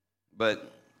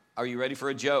But are you ready for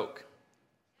a joke?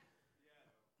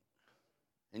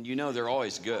 And you know they're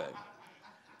always good.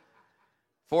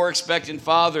 4 expectant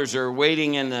fathers are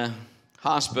waiting in the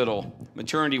hospital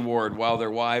maternity ward while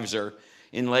their wives are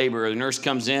in labor. The nurse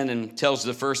comes in and tells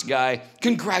the first guy,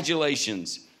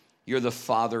 "Congratulations, you're the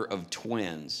father of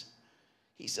twins."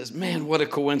 He says, "Man, what a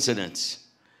coincidence."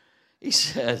 He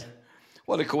said,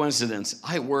 "What a coincidence.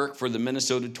 I work for the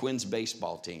Minnesota Twins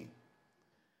baseball team."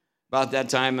 About that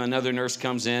time, another nurse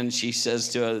comes in. She says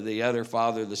to the other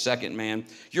father, the second man,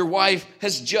 "Your wife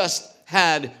has just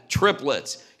had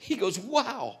triplets." He goes,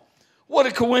 "Wow, what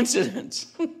a coincidence.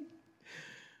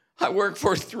 I work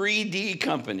for 3D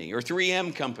company or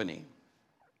 3M company."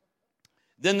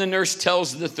 Then the nurse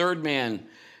tells the third man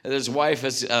that his wife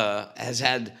has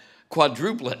had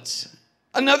quadruplets.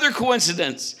 "Another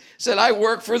coincidence." Said, "I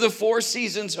work for the Four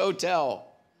Seasons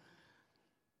Hotel."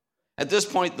 At this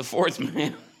point, the fourth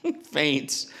man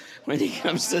faints. When he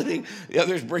comes to the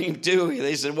others bring him to.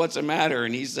 They said, "What's the matter?"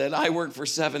 And he said, "I work for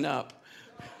 7-Up."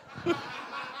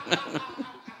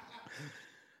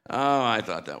 Oh, I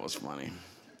thought that was funny.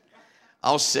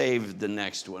 I'll save the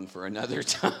next one for another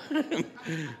time.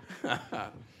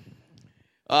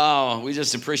 Oh, we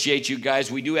just appreciate you guys.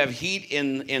 We do have heat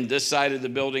in this side of the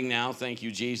building now. Thank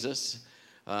you, Jesus.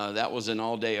 That was an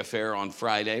all-day affair on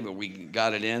Friday, but we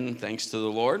got it in, thanks to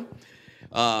the Lord.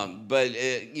 But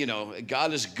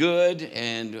God is good,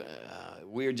 and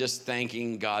we're just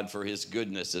thanking God for his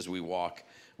goodness as we walk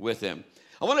with him.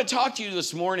 I want to talk to you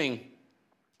this morning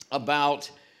about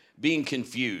being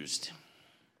confused.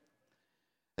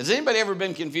 Has anybody ever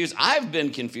been confused? I've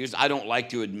been confused. I don't like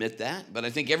to admit that, but I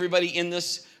think everybody in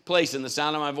this place, in the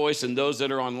sound of my voice, and those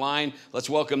that are online, let's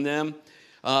welcome them.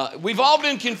 We've all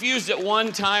been confused at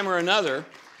one time or another,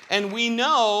 and we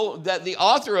know that the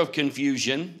author of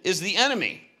confusion is the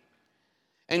enemy.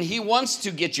 And he wants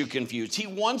to get you confused. He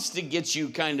wants to get you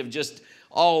kind of just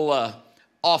all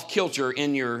off kilter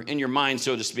in your mind,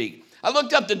 so to speak. I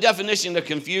looked up the definition of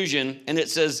confusion, and it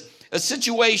says, a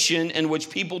situation in which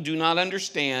people do not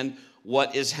understand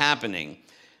what is happening,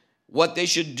 what they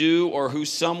should do, or who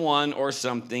someone or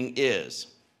something is.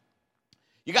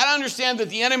 You got to understand that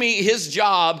the enemy, his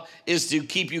job is to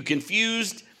keep you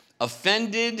confused,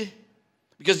 offended,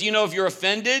 because if you're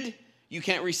offended, you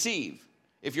can't receive.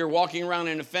 If you're walking around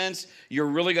in offense, you're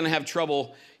really going to have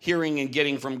trouble hearing and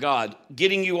getting from God.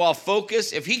 Getting you off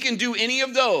focus, if he can do any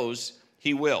of those,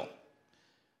 he will.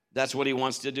 That's what he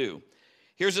wants to do.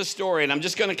 Here's a story, and I'm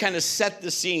just going to kind of set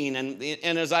the scene.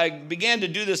 And as I began to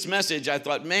do this message, I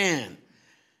thought, man,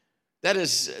 that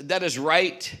is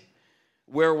right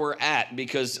where we're at.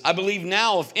 Because I believe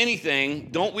now, if anything,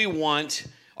 don't we want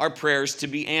our prayers to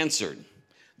be answered?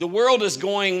 The world is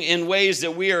going in ways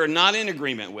that we are not in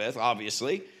agreement with,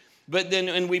 obviously. But then,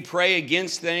 and we pray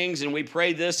against things, and we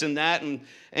pray this and that,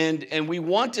 and we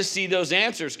want to see those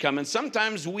answers come. And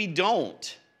sometimes we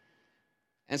don't.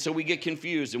 And so we get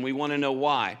confused, and we want to know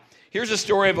why. Here's a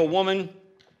story of a woman.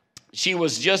 She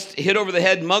was just hit over the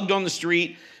head, mugged on the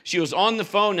street. She was on the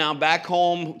phone now, back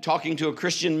home, talking to a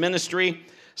Christian ministry,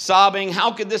 sobbing.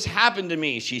 "How could this happen to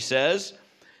me?" she says.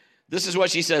 This is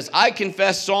what she says. "I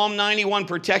confess Psalm 91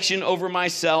 protection over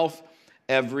myself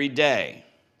every day."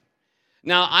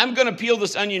 Now, I'm going to peel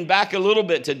this onion back a little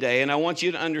bit today, and I want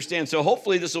you to understand. So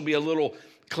hopefully this will be a little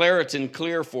clear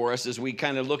for us as we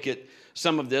kind of look at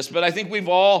some of this, but I think we've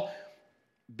all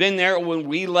been there. When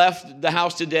we left the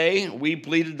house today, we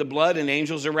pleaded the blood and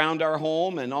angels around our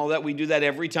home and all that. We do that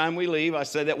every time we leave. I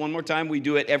said that one more time. We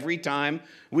do it every time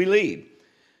we leave.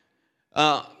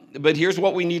 But here's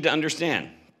what we need to understand.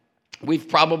 We've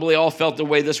probably all felt the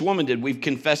way this woman did. We've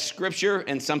confessed Scripture,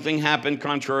 and something happened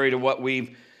contrary to what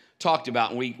we've talked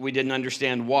about, and we didn't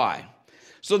understand why.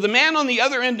 So the man on the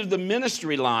other end of the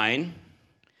ministry line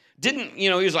didn't, he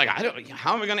was like,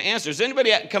 how am I going to answer? Does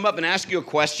anybody come up and ask you a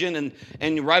question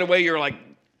and right away you're like,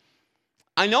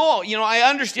 I know, I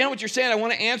understand what you're saying. I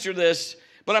want to answer this,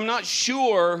 but I'm not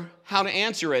sure how to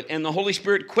answer it. And the Holy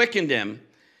Spirit quickened him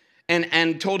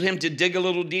and told him to dig a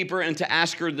little deeper and to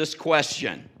ask her this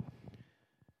question.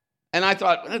 And I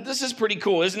thought, this is pretty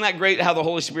cool. Isn't that great how the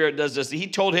Holy Spirit does this? He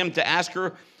told him to ask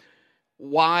her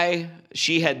why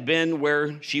she had been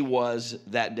where she was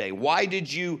that day. Why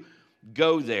did you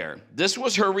go there? This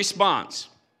was her response.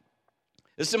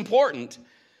 It's important,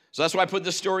 so that's why I put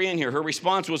this story in here. Her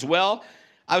response was, "Well,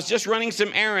 I was just running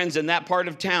some errands in that part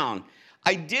of town.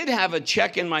 I did have a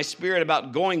check in my spirit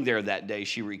about going there that day,"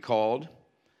 she recalled,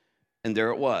 and there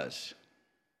it was.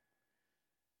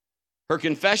 Her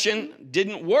confession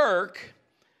didn't work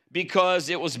because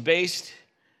it was based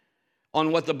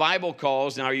on what the Bible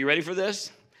calls, now are you ready for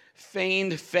this?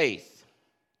 Feigned faith.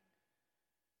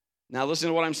 Now listen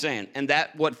to what I'm saying. And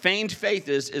that what feigned faith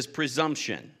is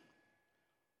presumption.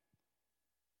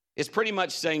 It's pretty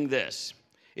much saying this.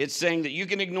 It's saying that you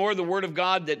can ignore the word of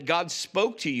God that God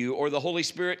spoke to you or the Holy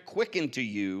Spirit quickened to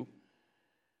you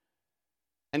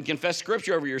and confess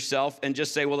Scripture over yourself and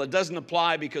just say, well, it doesn't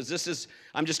apply because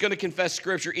I'm just going to confess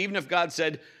Scripture even if God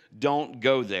said, don't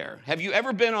go there. Have you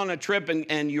ever been on a trip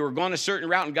and you were going a certain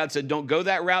route and God said, don't go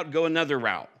that route, go another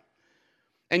route?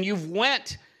 And you've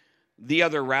went the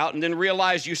other route and then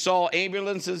realized you saw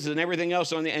ambulances and everything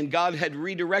else and God had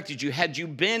redirected you. Had you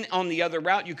been on the other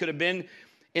route, you could have been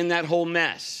in that whole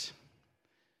mess.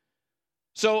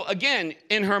 So again,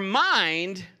 in her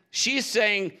mind, she's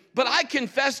saying, but I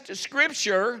confessed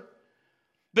Scripture,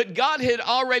 but God had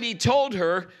already told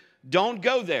her, don't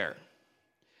go there.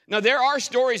 Now, there are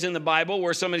stories in the Bible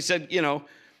where somebody said,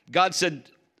 God said,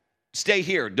 stay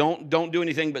here. Don't do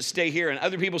anything but stay here. And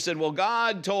other people said, well,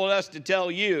 God told us to tell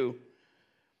you.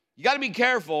 You got to be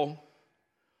careful.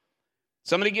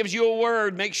 Somebody gives you a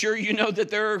word, make sure you know that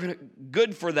they're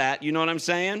good for that. You know what I'm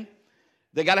saying?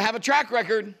 They got to have a track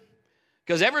record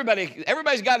because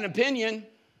everybody's got an opinion.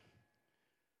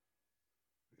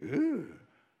 Ooh.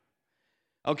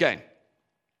 Okay.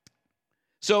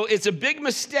 So it's a big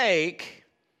mistake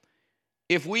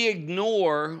if we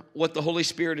ignore what the Holy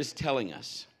Spirit is telling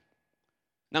us.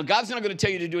 Now, God's not going to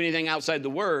tell you to do anything outside the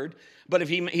Word, but if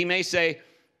He may say,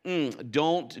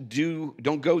 don't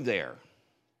go there.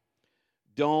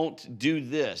 Don't do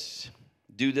this.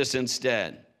 Do this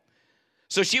instead.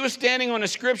 So she was standing on a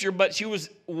Scripture, but she was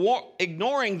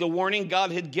ignoring the warning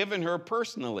God had given her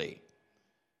personally.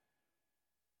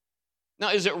 Now,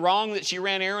 is it wrong that she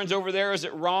ran errands over there? Is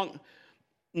it wrong?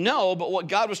 No, but what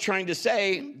God was trying to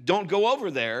say, don't go over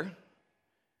there,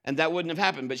 and that wouldn't have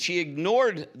happened. But she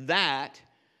ignored that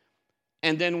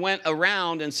and then went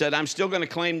around and said, I'm still going to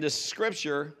claim this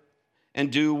Scripture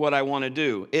and do what I want to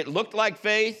do. It looked like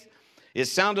faith. It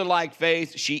sounded like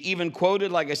faith. She even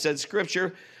quoted, like I said,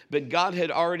 Scripture, but God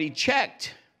had already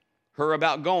checked her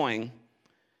about going,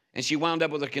 and she wound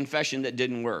up with a confession that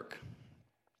didn't work.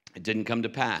 It didn't come to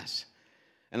pass.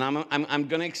 And I'm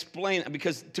going to explain,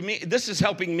 because to me, this is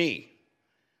helping me.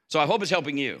 So I hope it's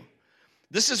helping you.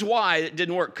 This is why it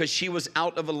didn't work, because she was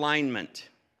out of alignment.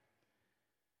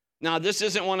 Now, this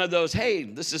isn't one of those, hey,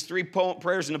 this is 3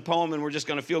 prayers in a poem and we're just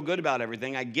going to feel good about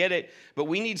everything. I get it, but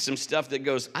we need some stuff that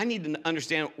goes, I need to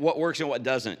understand what works and what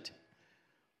doesn't.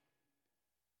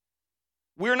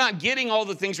 We're not getting all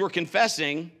the things we're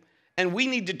confessing, and we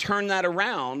need to turn that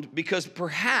around because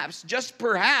perhaps, just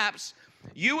perhaps,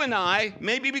 you and I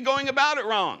may be going about it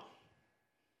wrong.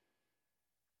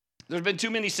 There's been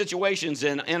too many situations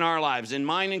in our lives, and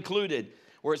mine included,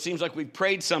 where it seems like we've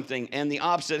prayed something and the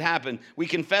opposite happened. We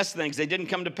confessed things, they didn't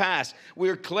come to pass.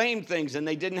 We claimed things and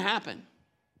they didn't happen.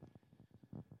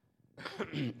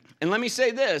 And let me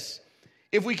say this,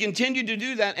 if we continue to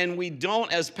do that and we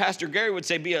don't, as Pastor Gary would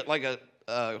say, be like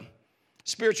a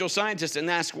spiritual scientist and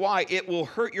ask why, it will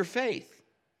hurt your faith.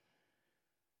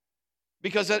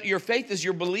 Because your faith is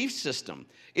your belief system.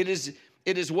 It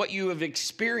is what you have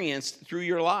experienced through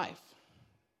your life.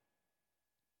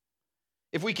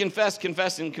 If we confess,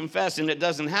 and it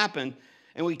doesn't happen,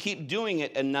 and we keep doing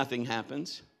it and nothing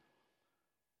happens,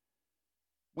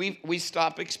 we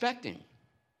stop expecting.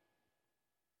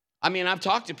 I mean, I've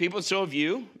talked to people, so have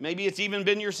you. Maybe it's even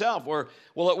been yourself, or,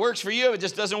 well, it works for you, it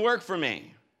just doesn't work for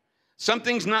me.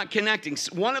 Something's not connecting.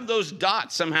 One of those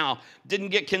dots somehow didn't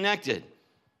get connected.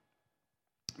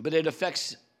 But it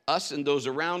affects us and those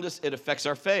around us. It affects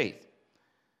our faith.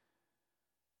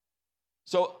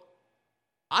 So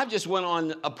I just went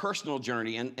on a personal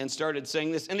journey and started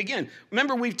saying this. And again,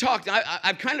 remember we've talked,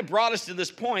 I've kind of brought us to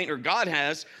this point, or God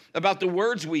has, about the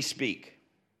words we speak.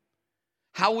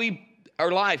 How we are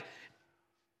alive.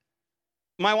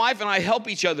 My wife and I help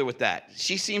each other with that.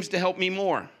 She seems to help me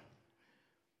more.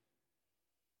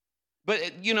 But,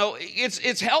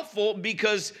 it's helpful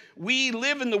because we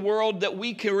live in the world that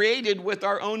we created with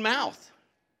our own mouth.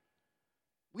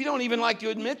 We don't even like to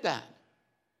admit that,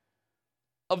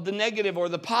 of the negative or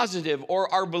the positive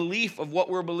or our belief of what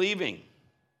we're believing.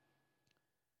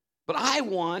 But I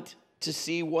want to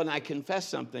see when I confess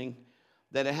something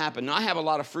that it happened. Now, I have a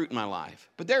lot of fruit in my life,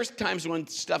 but there's times when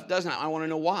stuff doesn't. I want to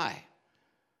know why.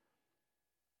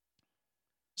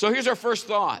 So here's our first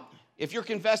thought. If you're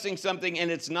confessing something and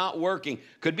it's not working,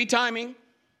 could be timing.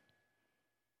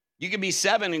 You could be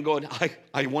 7 and going,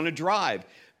 I want to drive.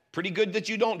 Pretty good that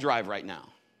you don't drive right now.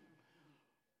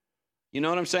 You know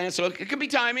what I'm saying? So it could be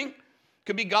timing.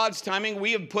 Could be God's timing.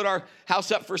 We have put our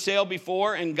house up for sale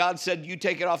before, and God said, you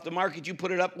take it off the market. You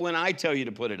put it up when I tell you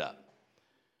to put it up.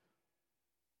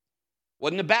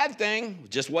 Wasn't a bad thing,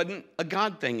 just wasn't a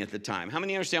God thing at the time. How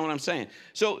many understand what I'm saying?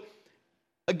 So,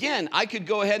 again, I could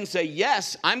go ahead and say,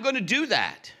 yes, I'm going to do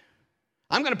that.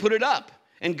 I'm going to put it up.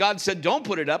 And God said, don't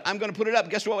put it up. I'm going to put it up.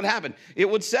 Guess what would happen? It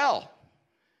would sell.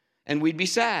 And we'd be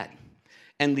sad.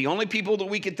 And the only people that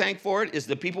we could thank for it is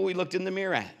the people we looked in the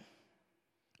mirror at.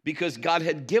 Because God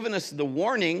had given us the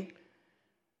warning,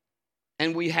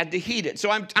 and we had to heed it.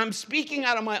 So I'm speaking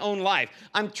out of my own life.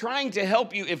 I'm trying to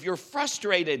help you if you're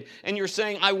frustrated and you're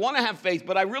saying, I want to have faith,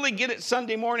 but I really get it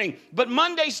Sunday morning, but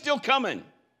Monday's still coming.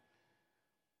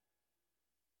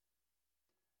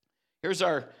 Here's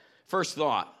our first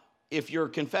thought. If you're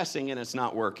confessing and it's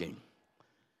not working,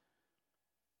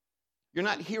 you're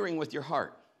not hearing with your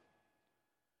heart.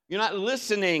 You're not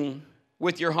listening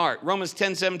with your heart. Romans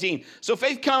 10:17. So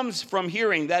faith comes from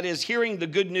hearing, that is, hearing the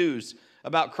good news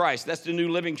about Christ. That's the New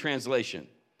Living Translation.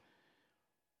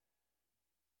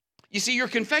 You see, your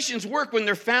confessions work when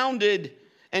they're founded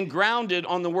and grounded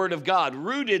on the Word of God,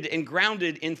 rooted and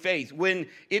grounded in faith, when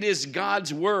it is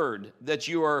God's Word that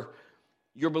you're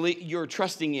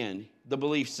trusting in, the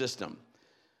belief system.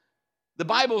 The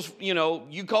Bible's,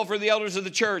 you call for the elders of the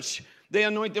church, they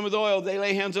anoint them with oil, they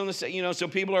lay hands on the sick, so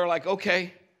people are like,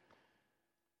 okay,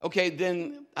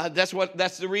 then that's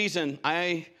the reason.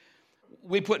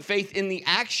 We put faith in the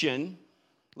action.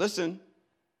 Listen.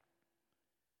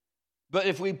 But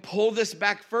if we pull this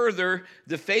back further,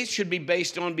 the faith should be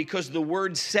based on because the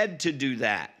Word said to do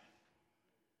that.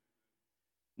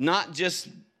 Not just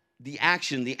the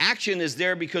action. The action is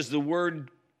there because the Word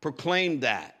proclaimed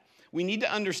that. We need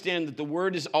to understand that the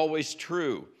Word is always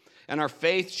true, and our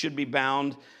faith should be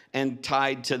bound and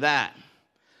tied to that.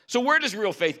 So where does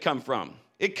real faith come from?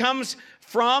 It comes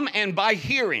from and by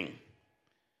hearing.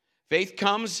 Faith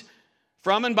comes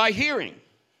from and by hearing.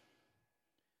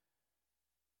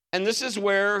 And this is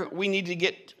where we need to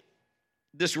get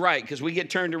this right, because we get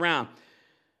turned around.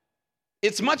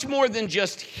 It's much more than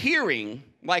just hearing,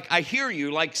 like I hear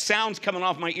you, like sounds coming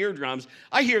off my eardrums.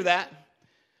 I hear that.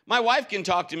 My wife can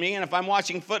talk to me, and if I'm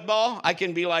watching football, I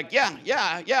can be like, yeah,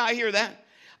 I hear that.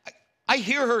 I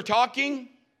hear her talking,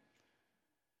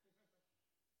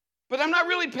 but I'm not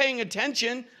really paying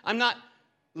attention. I'm not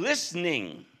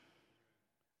listening.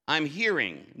 I'm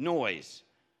hearing noise.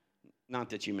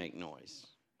 Not that you make noise,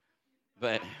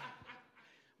 but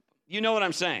you know what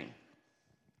I'm saying.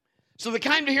 So the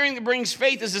kind of hearing that brings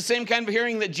faith is the same kind of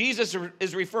hearing that Jesus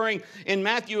is referring in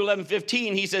Matthew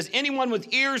 11:15. He says, anyone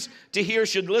with ears to hear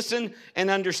should listen and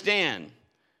understand.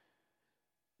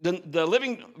 The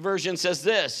Living Version says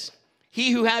this,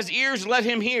 he who has ears, let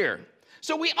him hear.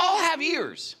 So we all have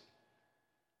ears.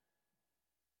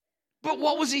 But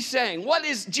what was he saying? What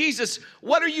is Jesus?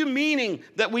 What are you meaning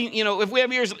that we, if we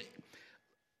have ears?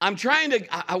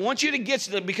 I want you to get to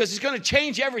them because it's going to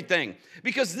change everything.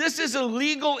 Because this is a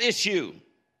legal issue.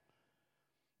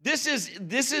 This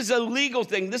is a legal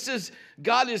thing.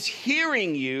 God is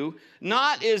hearing you,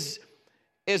 not as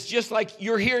just like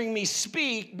you're hearing me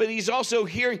speak, but he's also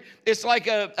hearing. It's like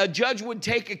a judge would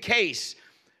take a case.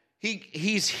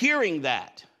 He's hearing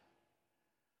that.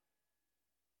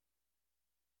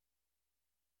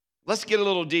 Let's get a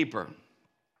little deeper.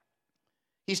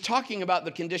 He's talking about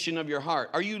the condition of your heart.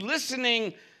 Are you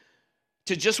listening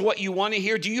to just what you want to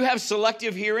hear? Do you have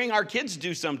selective hearing? Our kids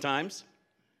do sometimes.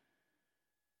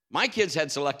 My kids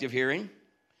had selective hearing.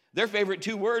 Their favorite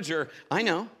 2 words are, I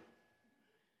know.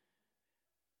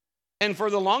 And for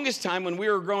the longest time when we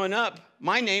were growing up,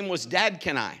 my name was Dad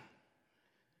Can I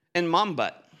and Mom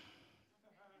Butt.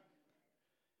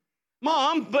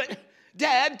 Mom, but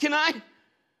Dad, can I?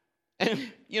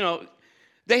 And,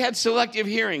 they had selective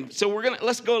hearing. So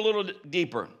let's go a little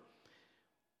deeper.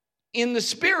 In the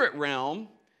spirit realm,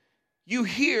 you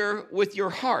hear with your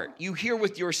heart. You hear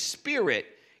with your spirit.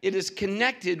 It is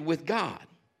connected with God.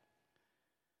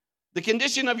 The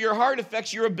condition of your heart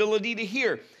affects your ability to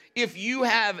hear. If you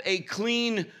have a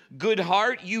clean, good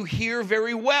heart, you hear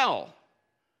very well.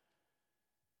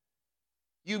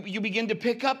 You begin to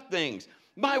pick up things.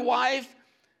 My wife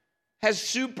has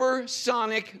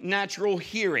supersonic natural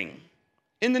hearing.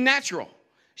 In the natural,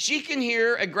 she can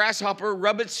hear a grasshopper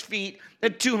rub its feet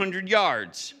at 200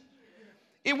 yards.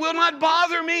 It will not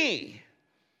bother me.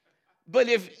 But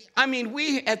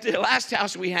we, at the last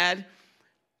house we had,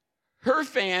 her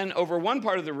fan over one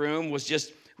part of the room was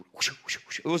just,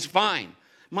 it was fine.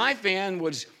 My fan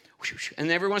was, and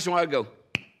every once in a while I'd go,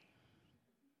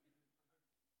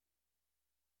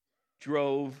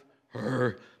 drove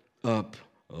her up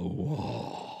a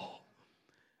wall.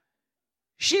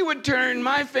 She would turn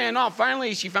my fan off.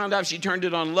 Finally, she found out she turned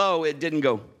it on low. It didn't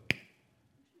go.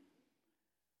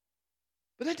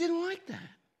 But I didn't like that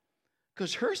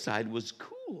because her side was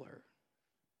cooler.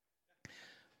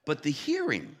 But the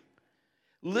hearing,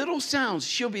 little sounds,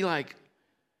 she'll be like,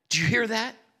 "Did you hear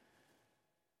that?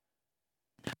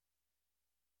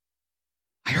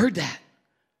 I heard that.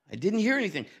 I didn't hear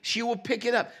anything." She will pick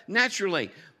it up naturally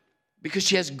because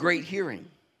she has great hearing.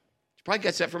 She probably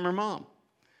gets that from her mom.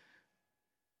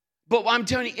 But I'm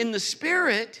telling you, in the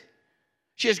spirit,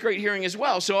 she has great hearing as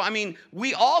well. So, I mean,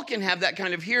 we all can have that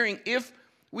kind of hearing if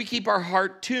we keep our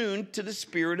heart tuned to the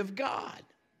Spirit of God.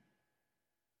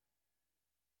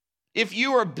 If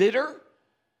you are bitter,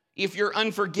 if you're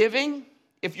unforgiving,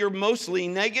 if you're mostly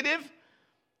negative,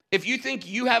 if you think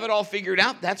you have it all figured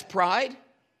out, that's pride.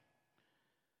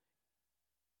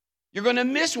 You're going to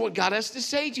miss what God has to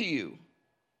say to you.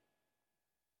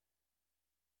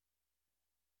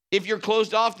 If you're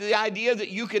closed off to the idea that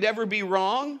you could ever be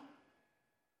wrong,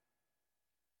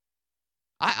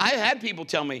 I had people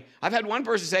tell me, I've had one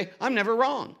person say, "I'm never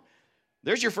wrong."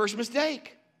 There's your first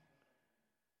mistake.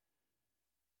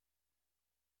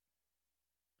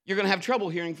 You're going to have trouble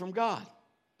hearing from God.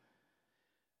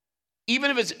 Even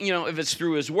if it's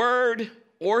through His Word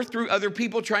or through other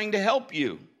people trying to help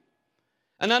you.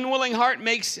 An unwilling heart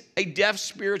makes a deaf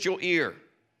spiritual ear.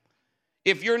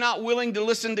 If you're not willing to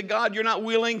listen to God, you're not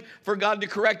willing for God to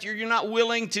correct you, you're not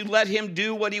willing to let Him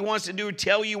do what He wants to do,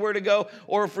 tell you where to go,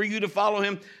 or for you to follow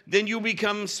Him, then you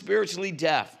become spiritually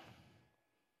deaf.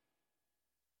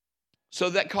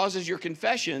 So that causes your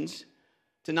confessions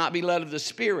to not be led of the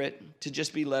Spirit, to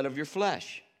just be led of your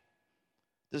flesh.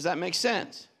 Does that make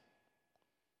sense?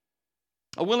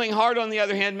 A willing heart, on the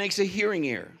other hand, makes a hearing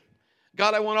ear.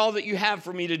 God, I want all that you have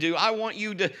for me to do. I want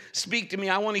you to speak to me.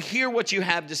 I want to hear what you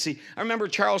have to see. I remember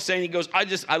Charles saying, he goes,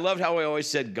 I loved how he always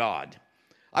said God.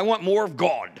 I want more of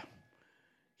God.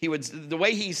 The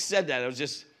way he said that, it was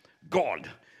just God.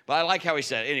 But I like how he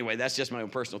said it. Anyway, that's just my own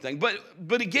personal thing.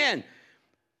 But again,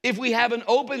 if we have an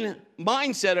open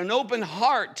mindset, an open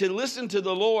heart to listen to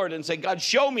the Lord and say, God,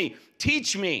 show me,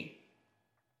 teach me.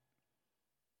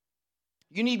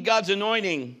 You need God's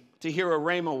anointing to hear a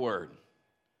rhema word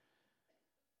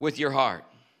with your heart.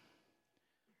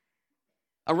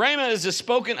 A rhema is a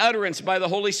spoken utterance by the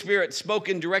Holy Spirit,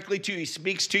 spoken directly to you. He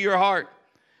speaks to your heart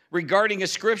regarding a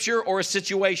scripture or a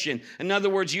situation. In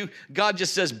other words, God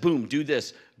just says, boom, do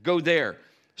this, go there,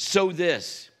 sow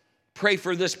this, pray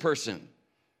for this person.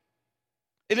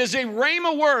 It is a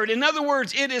rhema word. In other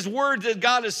words, it is word that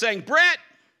God is saying, Brett,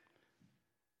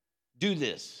 do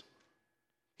this.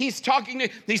 He's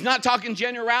not talking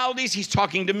generalities, he's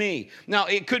talking to me. Now,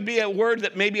 it could be a word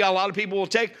that maybe a lot of people will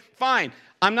take. Fine,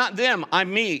 I'm not them,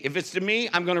 I'm me. If it's to me,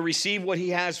 I'm going to receive what he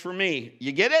has for me.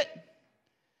 You get it?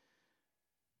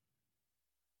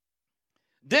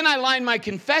 Then I line my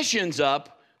confessions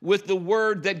up with the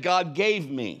word that God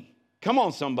gave me. Come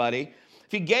on, somebody.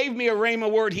 If he gave me a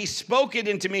rhema word, he spoke it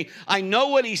into me. I know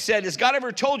what he said. Has God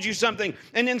ever told you something?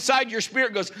 And inside your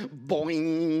spirit goes,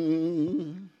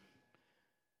 boing.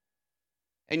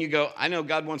 And you go, I know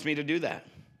God wants me to do that.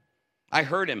 I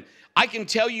heard him. I can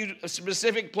tell you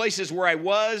specific places where I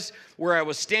was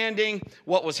standing,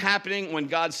 what was happening when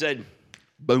God said,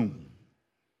 boom.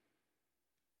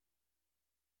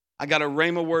 I got a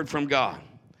rhema word from God.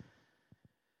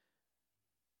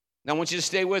 Now I want you to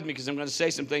stay with me because I'm going to say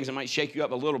some things that might shake you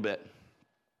up a little bit.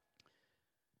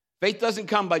 Faith doesn't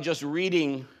come by just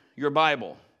reading your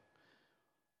Bible.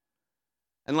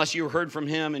 Unless you heard from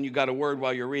him and you got a word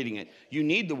while you're reading it. You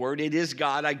need the word. It is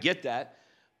God. I get that.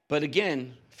 But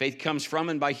again, faith comes from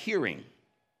and by hearing.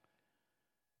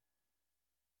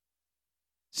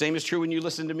 Same is true when you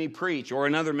listen to me preach or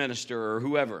another minister or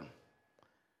whoever.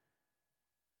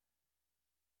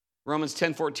 Romans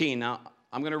 10:14. Now,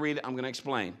 I'm going to read it. I'm going to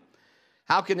explain.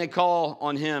 How can they call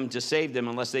on him to save them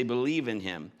unless they believe in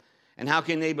him? And how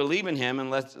can they believe in him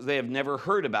unless they have never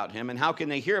heard about him? And how can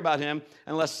they hear about him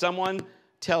unless someone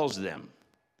tells them?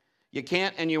 You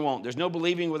can't and you won't. There's no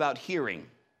believing without hearing.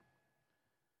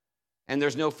 And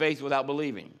there's no faith without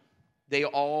believing. They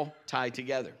all tie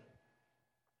together.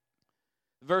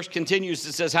 The verse continues.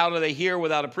 It says, how do they hear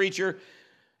without a preacher?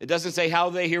 It doesn't say how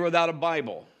they hear without a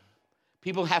Bible.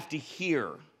 People have to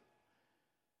hear.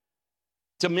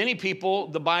 To many people,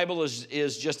 the Bible is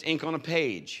just ink on a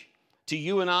page. To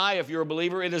you and I, if you're a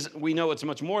believer, we know it's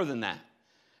much more than that.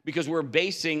 Because we're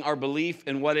basing our belief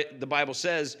in what the Bible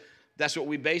says. That's what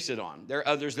we base it on. There are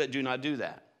others that do not do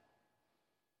that.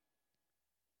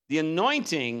 The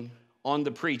anointing on the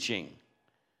preaching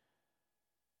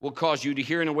will cause you to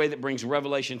hear in a way that brings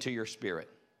revelation to your spirit.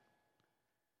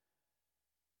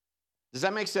 Does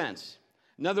that make sense?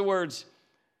 In other words,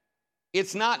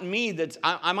 it's not me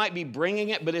I might be bringing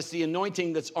it, but it's the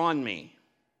anointing that's on me.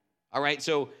 All right,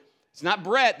 so It's not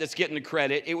Brett that's getting the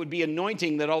credit. It would be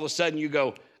anointing that all of a sudden you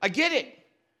go, I get it.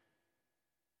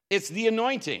 It's the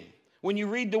anointing. When you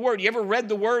read the word, you ever read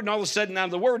the word and all of a sudden now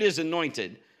the word is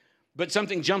anointed, but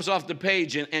something jumps off the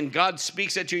page and God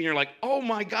speaks at you and you're like, oh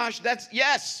my gosh, that's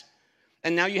yes.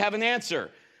 And now you have an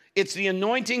answer. It's the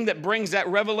anointing that brings that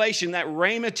revelation, that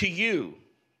rhema to you.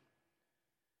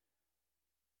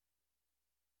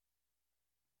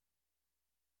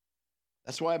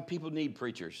 That's why people need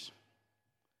preachers.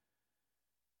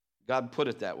 God put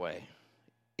it that way.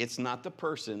 It's not the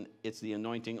person, it's the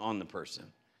anointing on the person.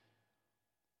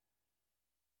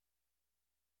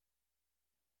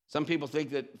 Some people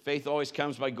think that faith always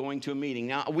comes by going to a meeting.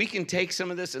 Now, we can take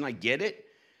some of this, and I get it,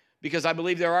 because I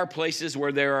believe there are places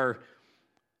where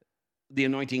the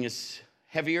anointing is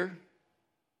heavier.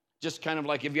 Just kind of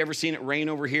like, have you ever seen it rain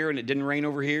over here and it didn't rain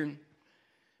over here?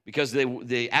 Because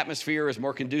the atmosphere is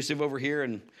more conducive over here,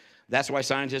 and that's why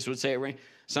scientists would say it rain.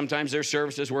 Sometimes there's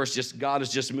services where it's just God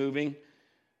is just moving,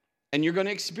 and you're going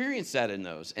to experience that in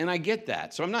those, and I get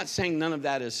that. So I'm not saying none of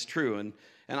that is true, and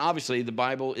obviously the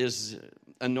Bible is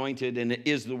anointed and it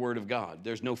is the Word of God.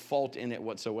 There's no fault in it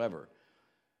whatsoever.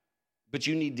 But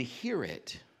you need to hear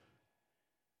it.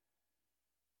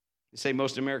 They say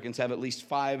most Americans have at least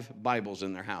 5 Bibles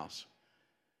in their house.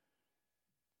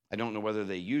 I don't know whether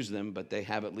they use them, but they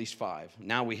have at least 5.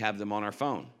 Now we have them on our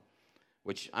phone,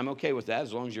 which I'm okay with that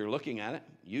as long as you're looking at it,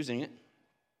 using it.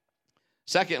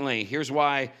 Secondly, here's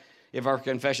why if our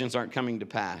confessions aren't coming to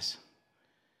pass.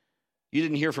 You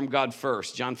didn't hear from God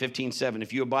first. John 15:7.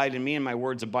 If you abide in me and my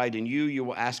words abide in you, you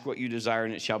will ask what you desire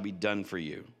and it shall be done for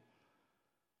you.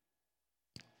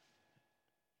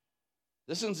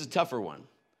 This one's a tougher one.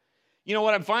 You know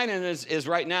what I'm finding is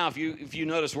right now, if you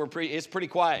notice, it's pretty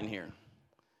quiet in here.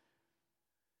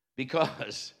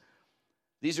 Because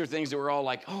these are things that we're all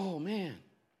like, oh man.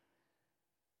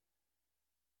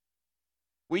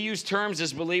 We use terms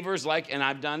as believers like, and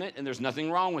I've done it, and there's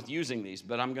nothing wrong with using these,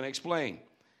 but I'm going to explain.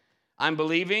 I'm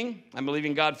believing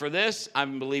God for this,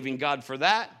 I'm believing God for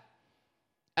that,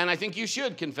 and I think you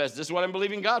should confess, this is what I'm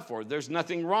believing God for. There's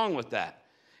nothing wrong with that.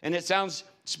 And it sounds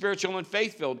spiritual and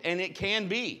faith-filled, and it can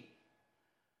be.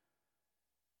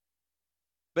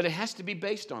 But it has to be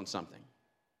based on something.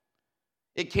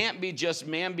 It can't be just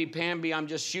mamby-pamby, I'm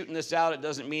just shooting this out, it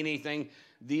doesn't mean anything.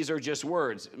 These are just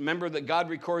words. Remember that God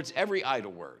records every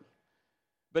idle word.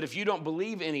 But if you don't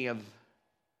believe any of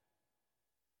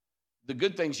the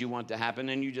good things you want to happen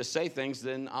and you just say things,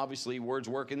 then obviously words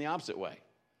work in the opposite way.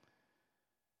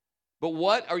 But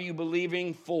what are you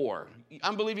believing for?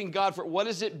 I'm believing God for, what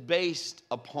is it based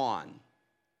upon?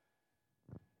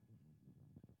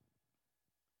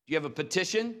 Do you have a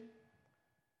petition?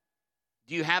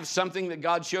 Do you have something that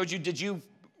God showed you?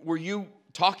 Were you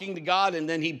talking to God and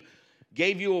then he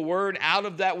gave you a word out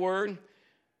of that word?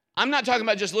 I'm not talking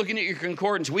about just looking at your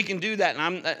concordance. We can do that.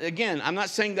 And I'm not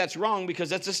saying that's wrong because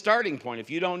that's a starting point. If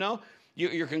you don't know,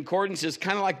 your concordance is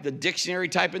kind of like the dictionary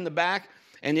type in the back,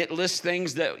 and it lists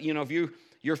things that, if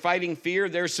you're fighting fear,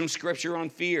 there's some scripture on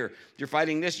fear. If you're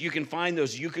fighting this, you can find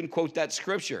those. You can quote that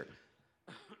scripture.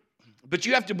 But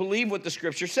you have to believe what the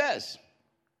scripture says.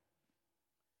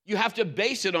 You have to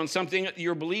base it on something that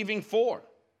you're believing for.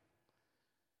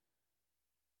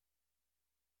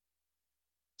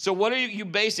 So what are you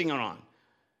basing it on?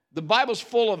 The Bible's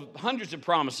full of hundreds of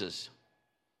promises.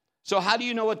 So how do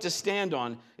you know what to stand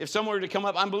on? If someone were to come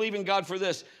up, I'm believing God for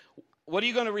this, what are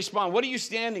you going to respond? What are you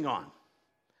standing on?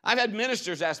 I've had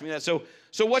ministers ask me that. So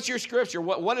what's your scripture?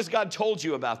 What has God told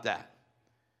you about that?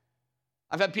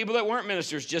 I've had people that weren't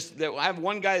ministers. I have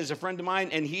one guy that's a friend of mine,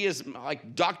 and he is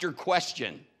like Dr.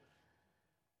 Question.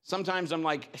 Sometimes I'm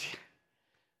like,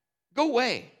 go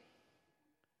away.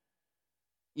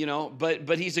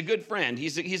 But he's a good friend.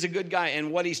 He's a good guy.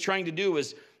 And what he's trying to do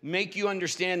is make you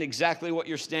understand exactly what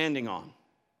you're standing on.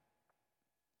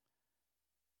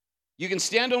 You can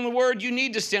stand on the word. You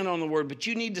need to stand on the word. But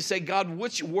you need to say, God,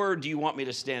 which word do you want me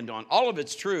to stand on? All of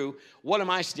it's true. What am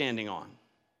I standing on?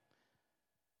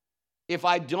 If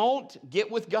I don't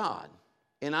get with God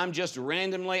and I'm just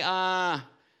randomly, our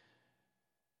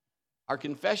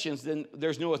confessions, then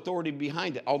there's no authority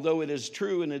behind it. Although it is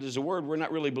true and it is a word, we're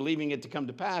not really believing it to come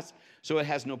to pass, so it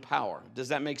has no power. Does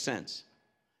that make sense?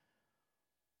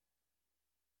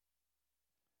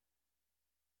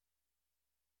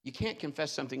 You can't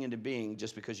confess something into being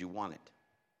just because you want it.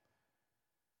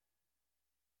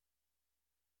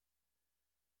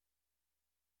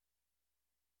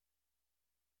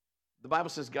 The Bible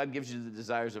says God gives you the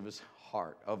desires of his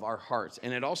heart, of our hearts.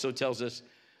 And it also tells us,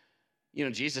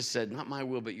 Jesus said, not my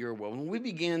will, but your will. When we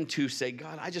begin to say,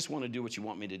 God, I just want to do what you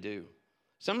want me to do.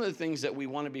 Some of the things that we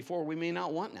wanted before, we may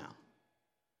not want now.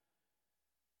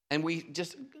 And we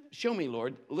just, show me,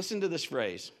 Lord. Listen to this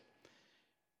phrase.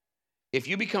 If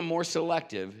you become more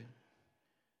selective,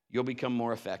 you'll become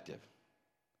more effective.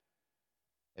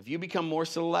 If you become more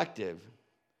selective,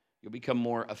 you'll become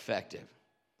more effective.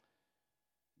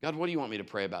 God, what do you want me to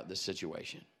pray about this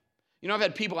situation? You know, I've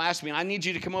had people ask me, I need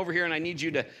you to come over here and I need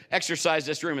you to exercise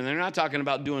this room. And they're not talking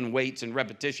about doing weights and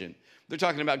repetition. They're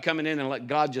talking about coming in and let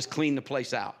God just clean the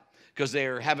place out because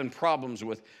they're having problems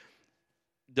with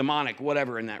demonic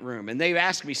whatever in that room. And they've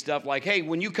asked me stuff like, hey,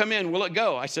 when you come in, will it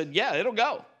go? I said, yeah, it'll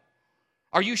go.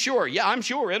 Are you sure? Yeah, I'm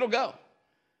sure it'll go.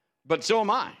 But so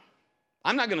am I.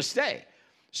 I'm not going to stay.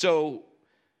 So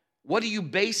what are you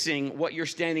basing what you're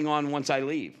standing on once I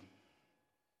leave?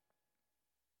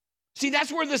 See,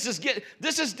 that's where this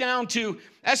is down to,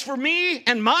 as for me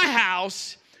and my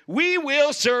house, we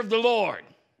will serve the Lord.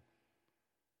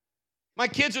 My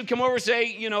kids would come over and say,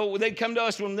 you know, they'd come to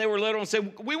us when they were little and say,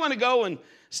 we want to go and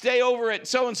stay over at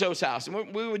so-and-so's house.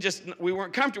 And we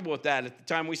weren't comfortable with that at the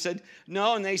time. We said,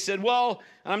 no. And they said, well,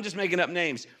 I'm just making up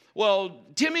names. Well,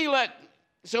 Timmy let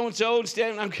so-and-so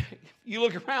stand. You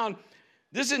look around,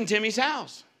 this isn't Timmy's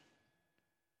house.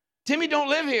 Timmy don't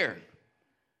live here.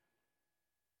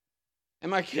 And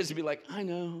my kids would be like, I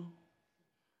know.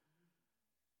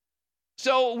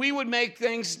 So we would make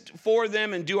things for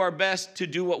them and do our best to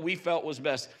do what we felt was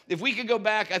best. If we could go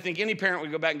back, I think any parent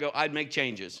would go back and go, I'd make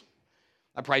changes.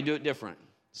 I'd probably do it different.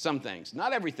 Some things.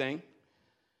 Not everything.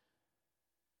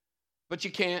 But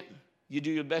you can't. You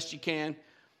do the best you can.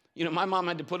 You know, my mom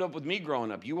had to put up with me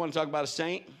growing up. You want to talk about a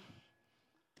saint?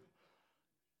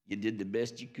 You did the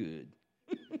best you could.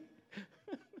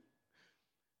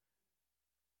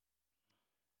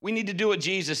 We need to do what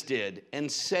Jesus did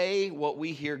and say what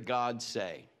we hear God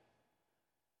say.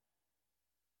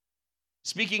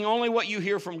 Speaking only what you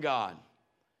hear from God.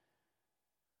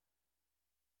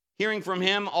 Hearing from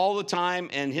him all the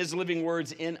time and his living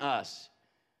words in us.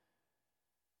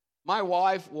 My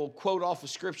wife will quote off of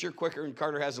scripture quicker than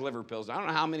Carter has the liver pills. I don't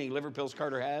know how many liver pills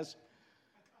Carter has.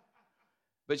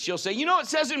 But she'll say, you know, it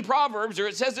says in Proverbs or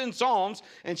it says in Psalms,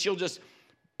 and she'll just,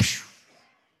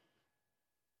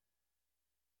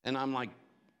 and I'm like,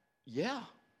 yeah.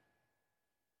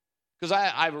 Because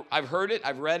I've heard it,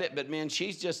 I've read it, but man,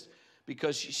 she's just,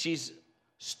 because she's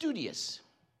studious.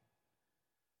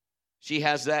 She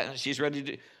has that, she's ready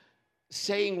to,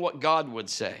 saying what God would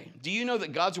say. Do you know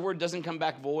that God's word doesn't come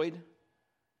back void?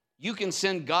 You can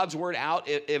send God's word out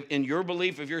if in your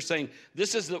belief, if you're saying,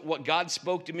 this is what God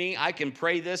spoke to me, I can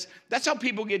pray this. That's how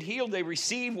people get healed. They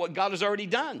receive what God has already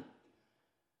done.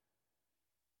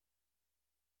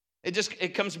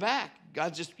 It comes back.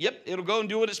 God just, yep, it'll go and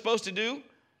do what it's supposed to do.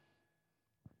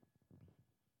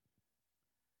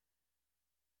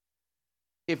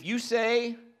 If you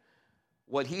say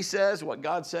what he says, what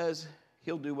God says,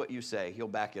 he'll do what you say. He'll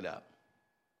back it up.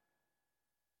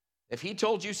 If he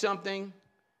told you something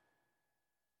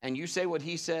and you say what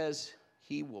he says,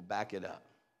 he will back it up.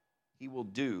 He will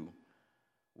do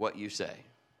what you say.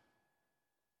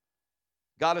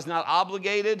 God is not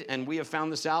obligated, and we have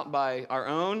found this out by our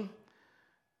own,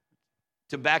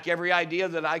 to back every idea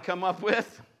that I come up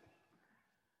with.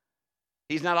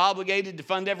 He's not obligated to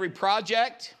fund every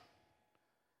project,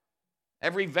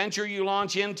 every venture you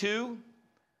launch into,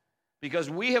 because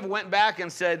we have went back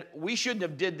and said, we shouldn't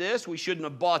have did this, we shouldn't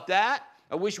have bought that,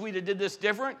 I wish we'd have did this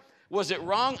different. Was it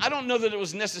wrong? I don't know that it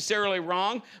was necessarily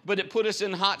wrong, but it put us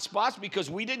in hot spots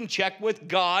because we didn't check with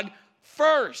God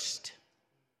first.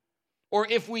 Or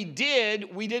if we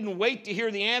did, we didn't wait to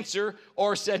hear the answer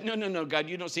or said, no, God,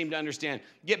 you don't seem to understand.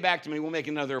 Get back to me, we'll make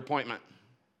another appointment.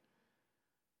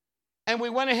 And we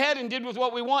went ahead and did with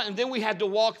what we want, and then we had to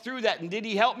walk through that. And did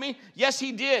he help me? Yes,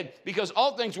 he did, because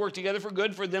all things work together for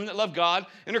good for them that love God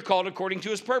and are called according to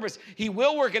his purpose. He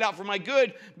will work it out for my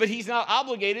good, but he's not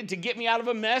obligated to get me out of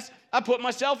a mess I put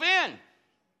myself in.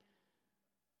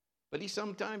 But he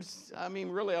sometimes,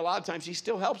 really a lot of times, he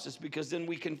still helps us because then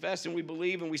we confess and we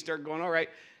believe and we start going, all right,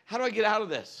 how do I get out of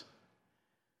this?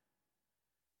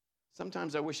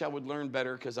 Sometimes I wish I would learn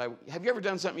better because have you ever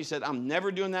done something you said, I'm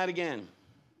never doing that again?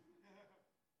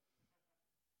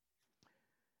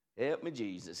 Help me,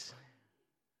 Jesus.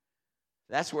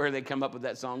 That's where they come up with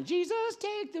that song, Jesus,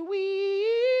 take the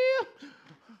wheel.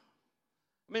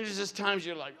 There's just times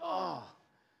you're like, oh.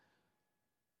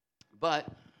 But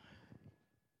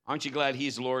aren't you glad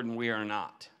he's Lord and we are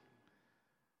not?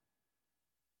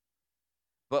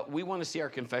 But we want to see our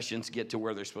confessions get to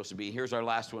where they're supposed to be. Here's our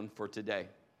last one for today.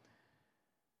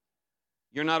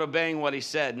 You're not obeying what he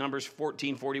said. Numbers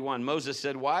 14:41. Moses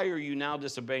said, why are you now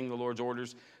disobeying the Lord's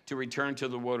orders to return to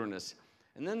the wilderness?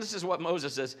 And then this is what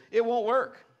Moses says, it won't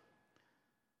work.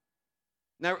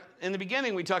 Now, in the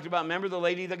beginning, we talked about, remember the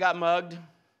lady that got mugged?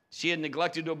 She had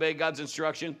neglected to obey God's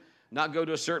instruction, not go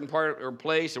to a certain part or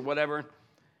place or whatever,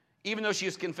 even though she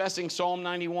was confessing Psalm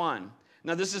 91.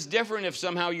 Now, this is different if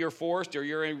somehow you're forced or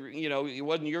it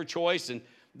wasn't your choice, and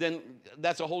then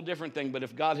that's a whole different thing. But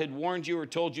if God had warned you or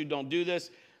told you don't do this,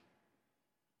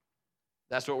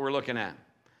 that's what we're looking at.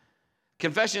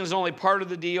 Confession is only part of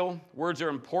the deal. Words are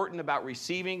important about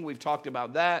receiving. We've talked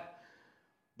about that.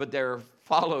 But they're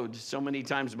followed so many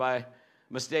times by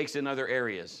mistakes in other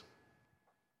areas.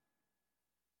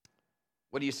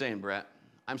 What are you saying, Brett?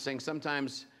 I'm saying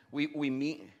sometimes we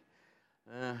mean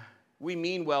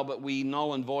well, but we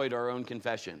null and void our own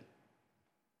confession.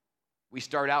 We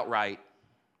start out right.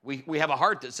 We have a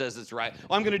heart that says it's right.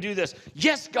 Oh, I'm going to do this.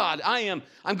 Yes, God, I am.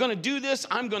 I'm going to do this.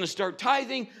 I'm going to start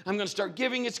tithing. I'm going to start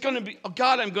giving. It's going to be, oh,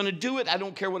 God, I'm going to do it. I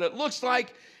don't care what it looks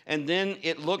like. And then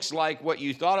it looks like what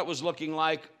you thought it was looking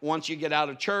like once you get out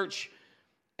of church.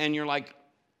 And you're like,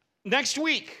 next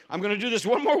week, I'm going to do this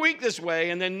one more week this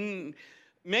way. And then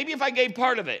maybe if I gave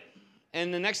part of it.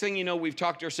 And the next thing you know, we've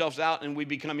talked ourselves out and we're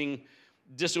becoming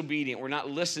disobedient. We're not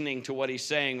listening to what he's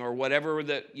saying or whatever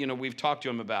that, we've talked to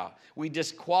him about. We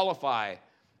disqualify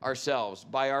ourselves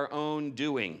by our own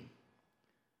doing.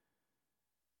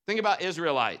 Think about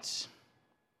Israelites.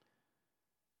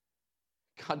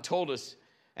 God told us,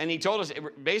 and he told us,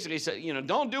 basically said,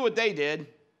 don't do what they did.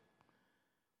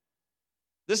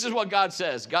 This is what God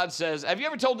says. God says, have you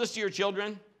ever told this to your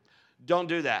children? Don't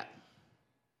do that.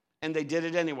 And they did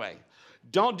it anyway.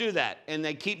 Don't do that. And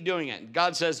they keep doing it.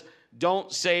 God says,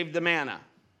 don't save the manna.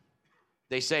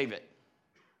 They save it.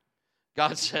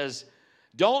 God says,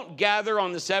 don't gather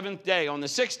on the seventh day. On the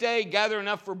sixth day, gather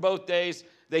enough for both days.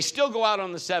 They still go out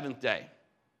on the seventh day.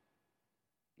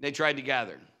 They tried to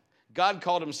gather. God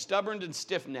called them stubborn and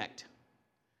stiff-necked.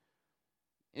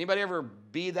 Anybody ever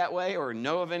be that way or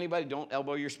know of anybody? Don't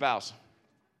elbow your spouse.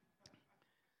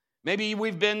 Maybe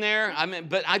we've been there,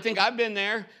 but I think I've been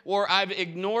there, or I've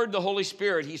ignored the Holy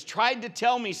Spirit. He's tried to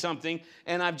tell me something,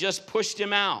 and I've just pushed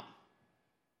him out.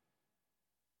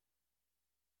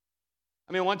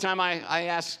 One time I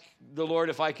asked the Lord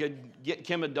if I could get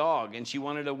Kim a dog, and she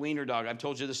wanted a wiener dog. I've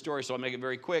told you the story, so I'll make it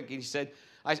very quick. He said,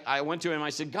 I went to him,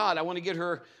 I said, God, I want to get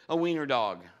her a wiener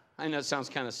dog. I know it sounds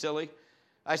kind of silly.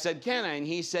 I said, can I? And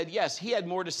he said, yes. He had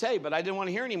more to say, but I didn't want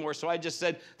to hear anymore, so I just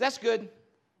said, that's good.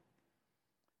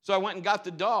 So I went and got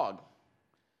the dog.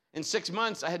 In 6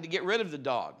 months, I had to get rid of the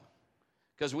dog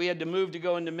because we had to move to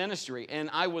go into ministry.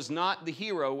 And I was not the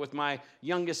hero with my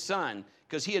youngest son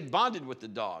because he had bonded with the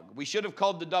dog. We should have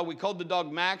called the dog, we called the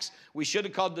dog Max. We should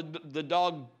have called the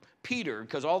dog Peter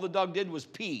because all the dog did was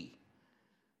pee.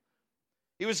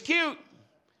 He was cute,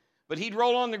 but he'd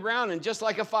roll on the ground and just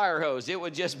like a fire hose, it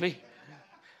would just be,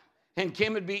 and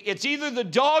Kim would be, it's either the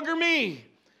dog or me.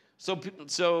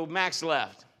 So Max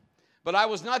left. But I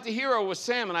was not the hero with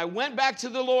Sam, and I went back to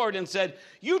the Lord and said,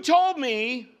 you told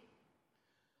me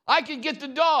I could get the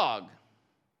dog.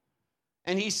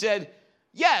 And he said,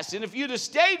 yes, and if you'd have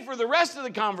stayed for the rest of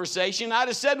the conversation, I'd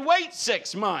have said, wait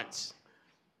 6 months.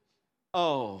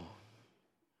 Oh.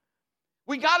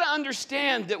 We got to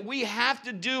understand that we have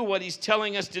to do what he's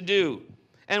telling us to do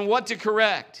and what to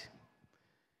correct.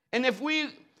 And if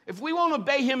we won't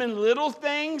obey him in little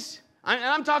things, and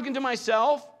I'm talking to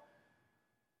myself,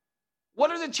 what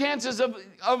are the chances of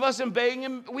us obeying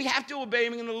him? We have to obey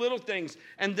him in the little things,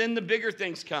 and then the bigger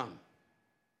things come.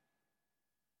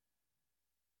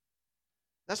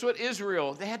 That's what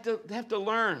Israel, they have to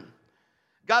learn.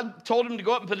 God told them to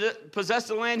go up and possess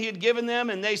the land he had given them,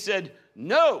 and they said,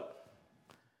 no,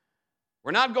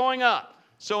 we're not going up.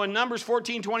 So in Numbers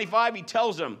 14:25, he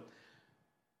tells them,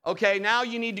 okay, now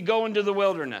you need to go into the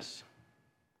wilderness.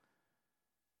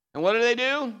 And what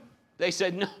do? They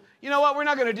said, no. You know what? We're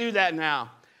not going to do that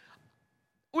now.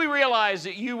 We realize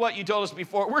that what you told us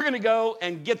before, we're going to go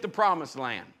and get the promised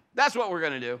land. That's what we're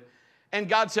going to do. And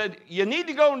God said, you need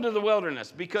to go into the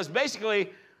wilderness because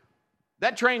basically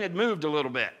that train had moved a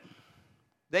little bit.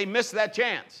 They missed that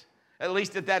chance, at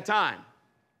least at that time.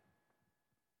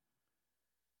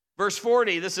 Verse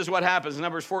 40, this is what happens.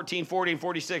 Numbers 14, 40, and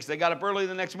 46. They got up early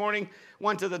the next morning,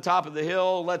 went to the top of the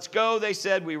hill. Let's go, they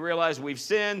said. We realize we've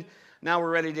sinned. Now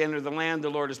we're ready to enter the land the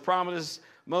Lord has promised us.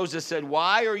 Moses said,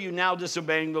 why are you now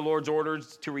disobeying the Lord's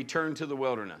orders to return to the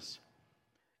wilderness?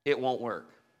 It won't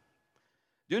work.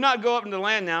 Do not go up into the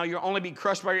land now. You'll only be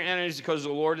crushed by your enemies because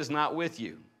the Lord is not with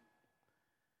you.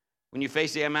 When you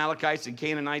face the Amalekites and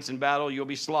Canaanites in battle, you'll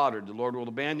be slaughtered. The Lord will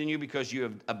abandon you because you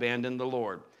have abandoned the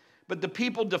Lord. But the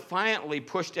people defiantly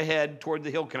pushed ahead toward the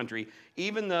hill country,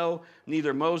 even though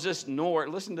neither Moses nor,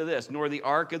 listen to this, nor the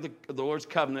ark of the Lord's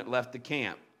covenant left the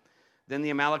camp. Then the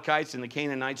Amalekites and the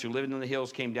Canaanites who lived in the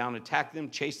hills came down, attacked them,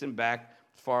 chased them back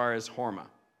as far as Hormah.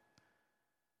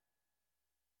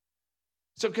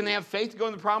 So can they have faith to go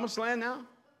in the promised land now?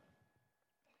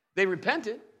 They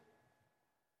repented.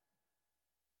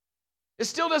 It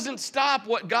still doesn't stop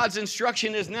what God's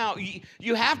instruction is now.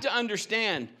 You have to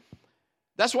understand.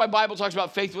 That's why the Bible talks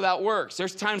about faith without works.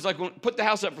 There's times like when put the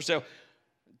house up for sale,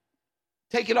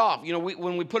 take it off. You know,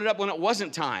 when we put it up when it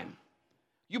wasn't time.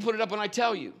 You put it up when I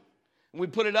tell you. When we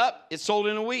put it up, it sold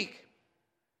in a week.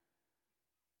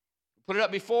 Put it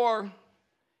up before,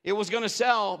 it was going to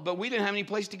sell, but we didn't have any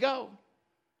place to go.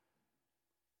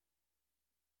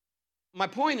 My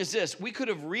point is this, we could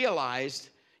have realized,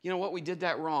 you know what, we did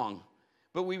that wrong,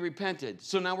 but we repented,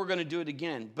 so now we're going to do it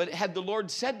again. But had the Lord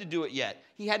said to do it yet?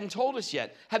 He hadn't told us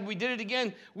yet. Had we did it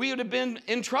again, we would have been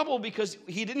in trouble because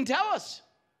he didn't tell us.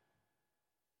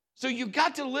 So you've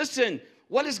got to listen.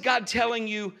 What is God telling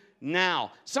you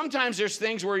now? Sometimes there's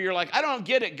things where you're like, I don't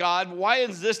get it, God. Why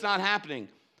is this not happening?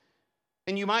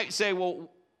 And you might say, well,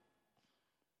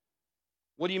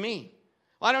 what do you mean?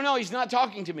 Well, I don't know. He's not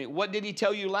talking to me. What did he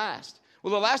tell you last?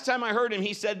 Well, the last time I heard him,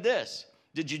 he said this.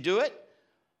 Did you do it?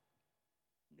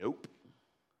 Nope.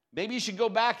 Maybe you should go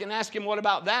back and ask him, what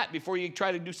about that, before you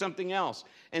try to do something else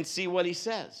and see what he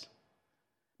says.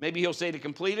 Maybe he'll say to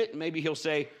complete it. Maybe he'll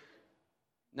say,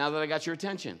 now that I got your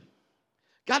attention.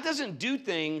 God doesn't do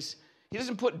things. He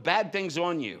doesn't put bad things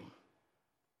on you.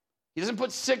 He doesn't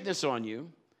put sickness on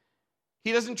you.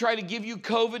 He doesn't try to give you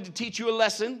COVID to teach you a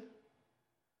lesson.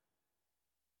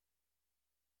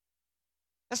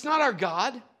 That's not our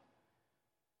God.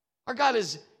 Our God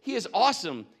he is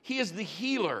awesome. He is the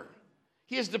healer.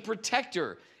 He is the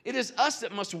protector. It is us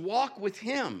that must walk with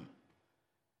him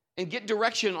and get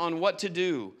direction on what to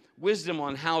do, wisdom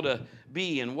on how to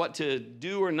be and what to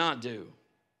do or not do.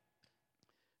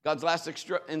 God's last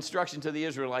instruction to the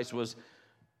Israelites was,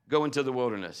 go into the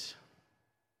wilderness.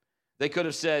 They could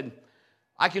have said,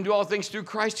 I can do all things through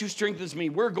Christ who strengthens me.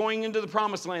 We're going into the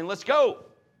promised land. Let's go.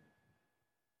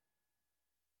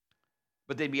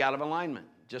 But they'd be out of alignment,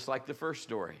 just like the first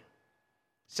story.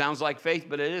 Sounds like faith,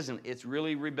 but it isn't. It's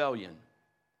really rebellion.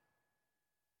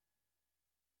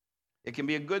 It can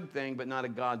be a good thing, but not a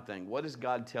God thing. What is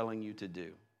God telling you to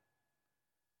do?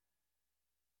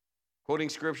 Quoting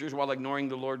scriptures while ignoring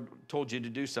the Lord told you to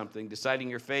do something, deciding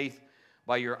your faith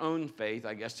by your own faith,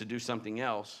 I guess, to do something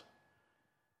else,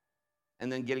 and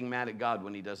then getting mad at God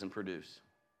when he doesn't produce.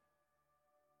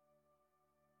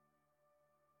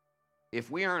 If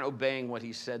we aren't obeying what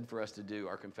he said for us to do,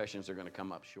 our confessions are going to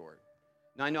come up short.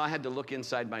 Now, I know I had to look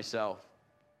inside myself.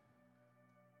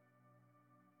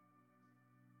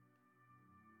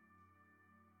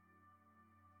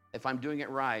 If I'm doing it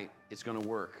right, it's going to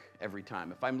work every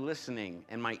time. If I'm listening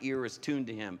and my ear is tuned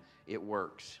to him, it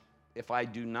works. If I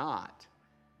do not,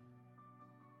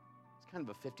 it's kind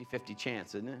of a 50-50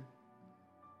 chance, isn't it?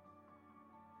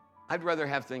 I'd rather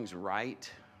have things right.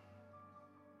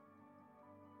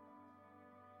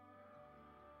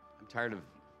 I'm tired of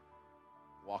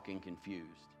walking confused.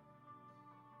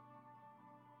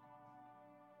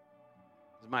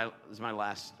 This is my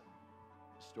last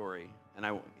story, and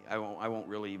I won't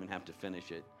really even have to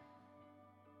finish it.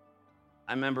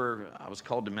 I remember I was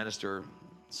called to minister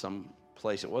some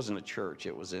place. It wasn't a church.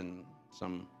 It was in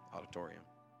some auditorium.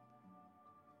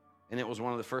 And it was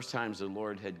one of the first times the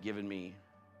Lord had given me,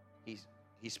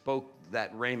 he spoke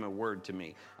that rhema word to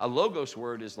me. A logos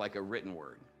word is like a written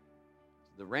word.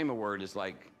 The rhema word is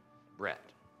like Brett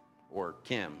or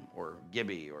Kim or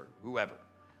Gibby or whoever.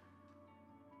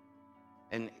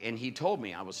 And he told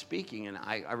me, I was speaking, and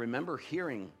I remember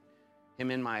hearing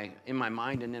him in my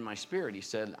mind and in my spirit. He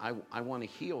said, I want to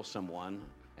heal someone,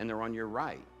 and they're on your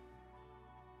right,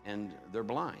 and they're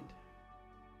blind.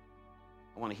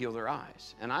 I want to heal their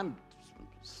eyes. And I'm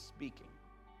speaking.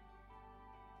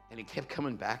 And he kept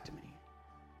coming back to me.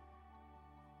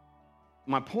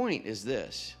 My point is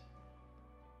this.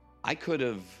 I could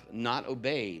have not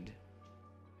obeyed.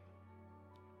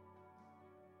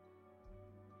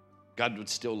 God would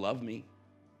still love me.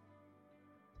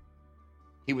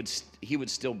 He would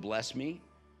still bless me.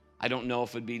 I don't know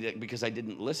if it'd be that because I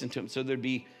didn't listen to him. So there'd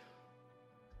be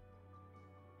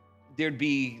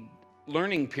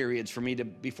learning periods for me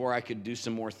before I could do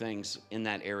some more things in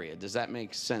that area. Does that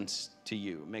make sense to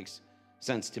you? It makes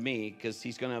sense to me because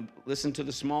he's going to listen to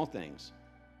the small things.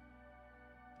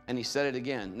 And he said it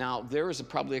again. Now, there was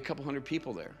probably a couple hundred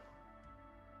people there.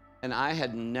 And I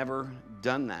had never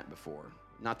done that before.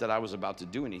 Not that I was about to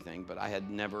do anything, but he had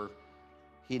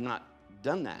not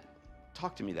done that,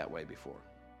 talked to me that way before.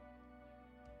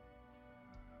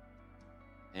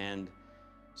 And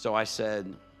so I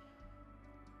said,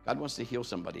 God wants to heal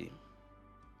somebody.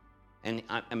 And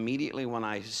immediately when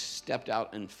I stepped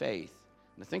out in faith,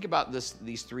 now think about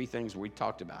these three things we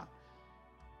talked about.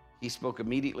 He spoke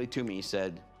immediately to me. He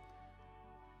said,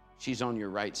 she's on your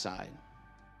right side.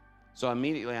 So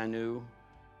immediately I knew,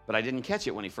 but I didn't catch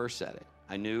it when he first said it.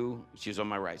 I knew she was on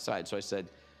my right side. So I said,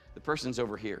 the person's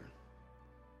over here.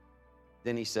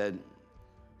 Then he said,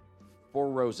 4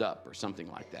 rows up or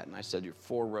something like that. And I said, you're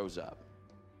 4 rows up.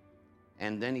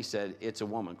 And then he said, it's a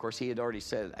woman. Of course, he had already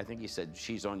said, I think he said,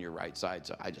 she's on your right side.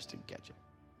 So I just didn't catch it.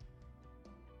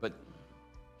 But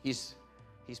he's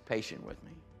patient with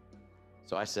me.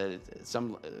 So I said,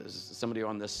 somebody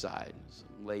on this side,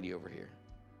 some lady over here.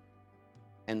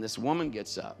 And this woman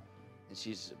gets up, and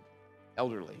she's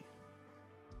elderly.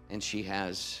 And she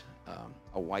has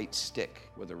a white stick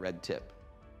with a red tip.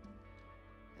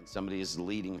 And somebody is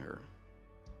leading her.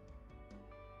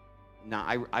 Now,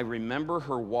 I remember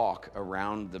her walk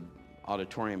around the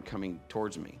auditorium coming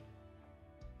towards me.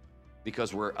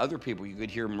 Because where other people, you could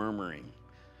hear murmuring.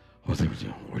 Oh, there's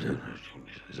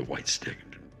a white stick.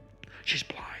 She's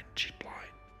blind. She's blind.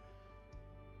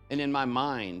 And in my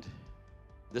mind,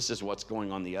 this is what's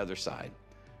going on the other side.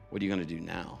 What are you going to do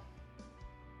now?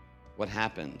 What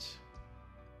happens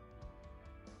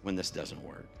when this doesn't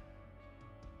work?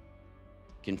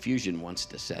 Confusion wants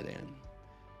to set in.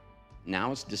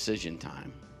 Now it's decision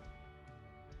time.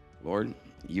 Lord,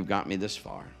 you've got me this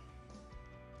far.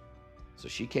 So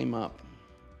she came up,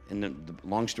 and the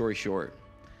long story short,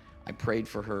 I prayed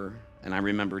for her, and I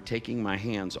remember taking my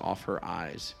hands off her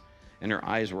eyes, and her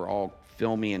eyes were all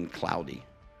filmy and cloudy.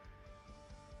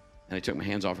 And I took my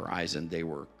hands off her eyes, and they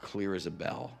were clear as a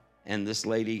bell. And this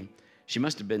lady, she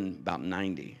must have been about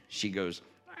 90. She goes,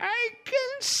 I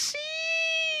can see.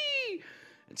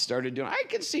 It started doing, I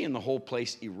can see, and the whole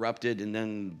place erupted, and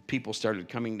then people started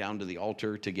coming down to the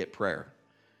altar to get prayer.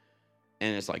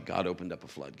 And it's like God opened up a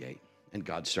floodgate, and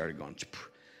God started going,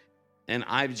 and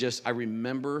I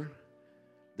remember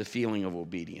the feeling of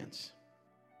obedience,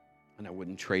 and I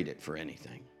wouldn't trade it for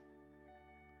anything.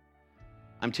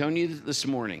 I'm telling you this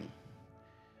morning,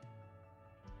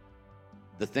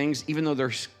 the things, even though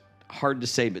they're hard to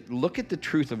say, but look at the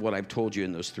truth of what I've told you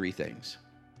in those 3 things.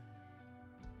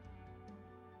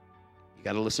 You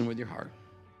got to listen with your heart.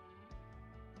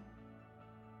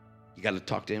 You got to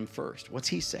talk to him first. What's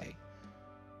he say?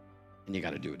 And you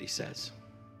got to do what he says.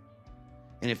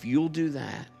 And if you'll do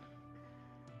that,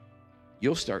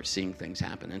 you'll start seeing things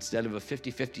happen. Instead of a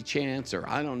 50-50 chance, or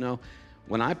I don't know,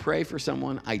 when I pray for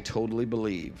someone, I totally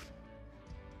believe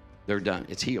they're done.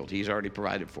 It's healed. He's already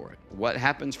provided for it. What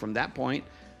happens from that point,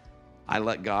 I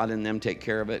let God and them take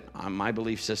care of it. My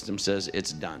belief system says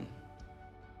it's done.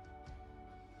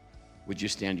 Would you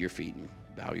stand to your feet and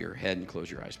bow your head and close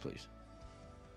your eyes, please?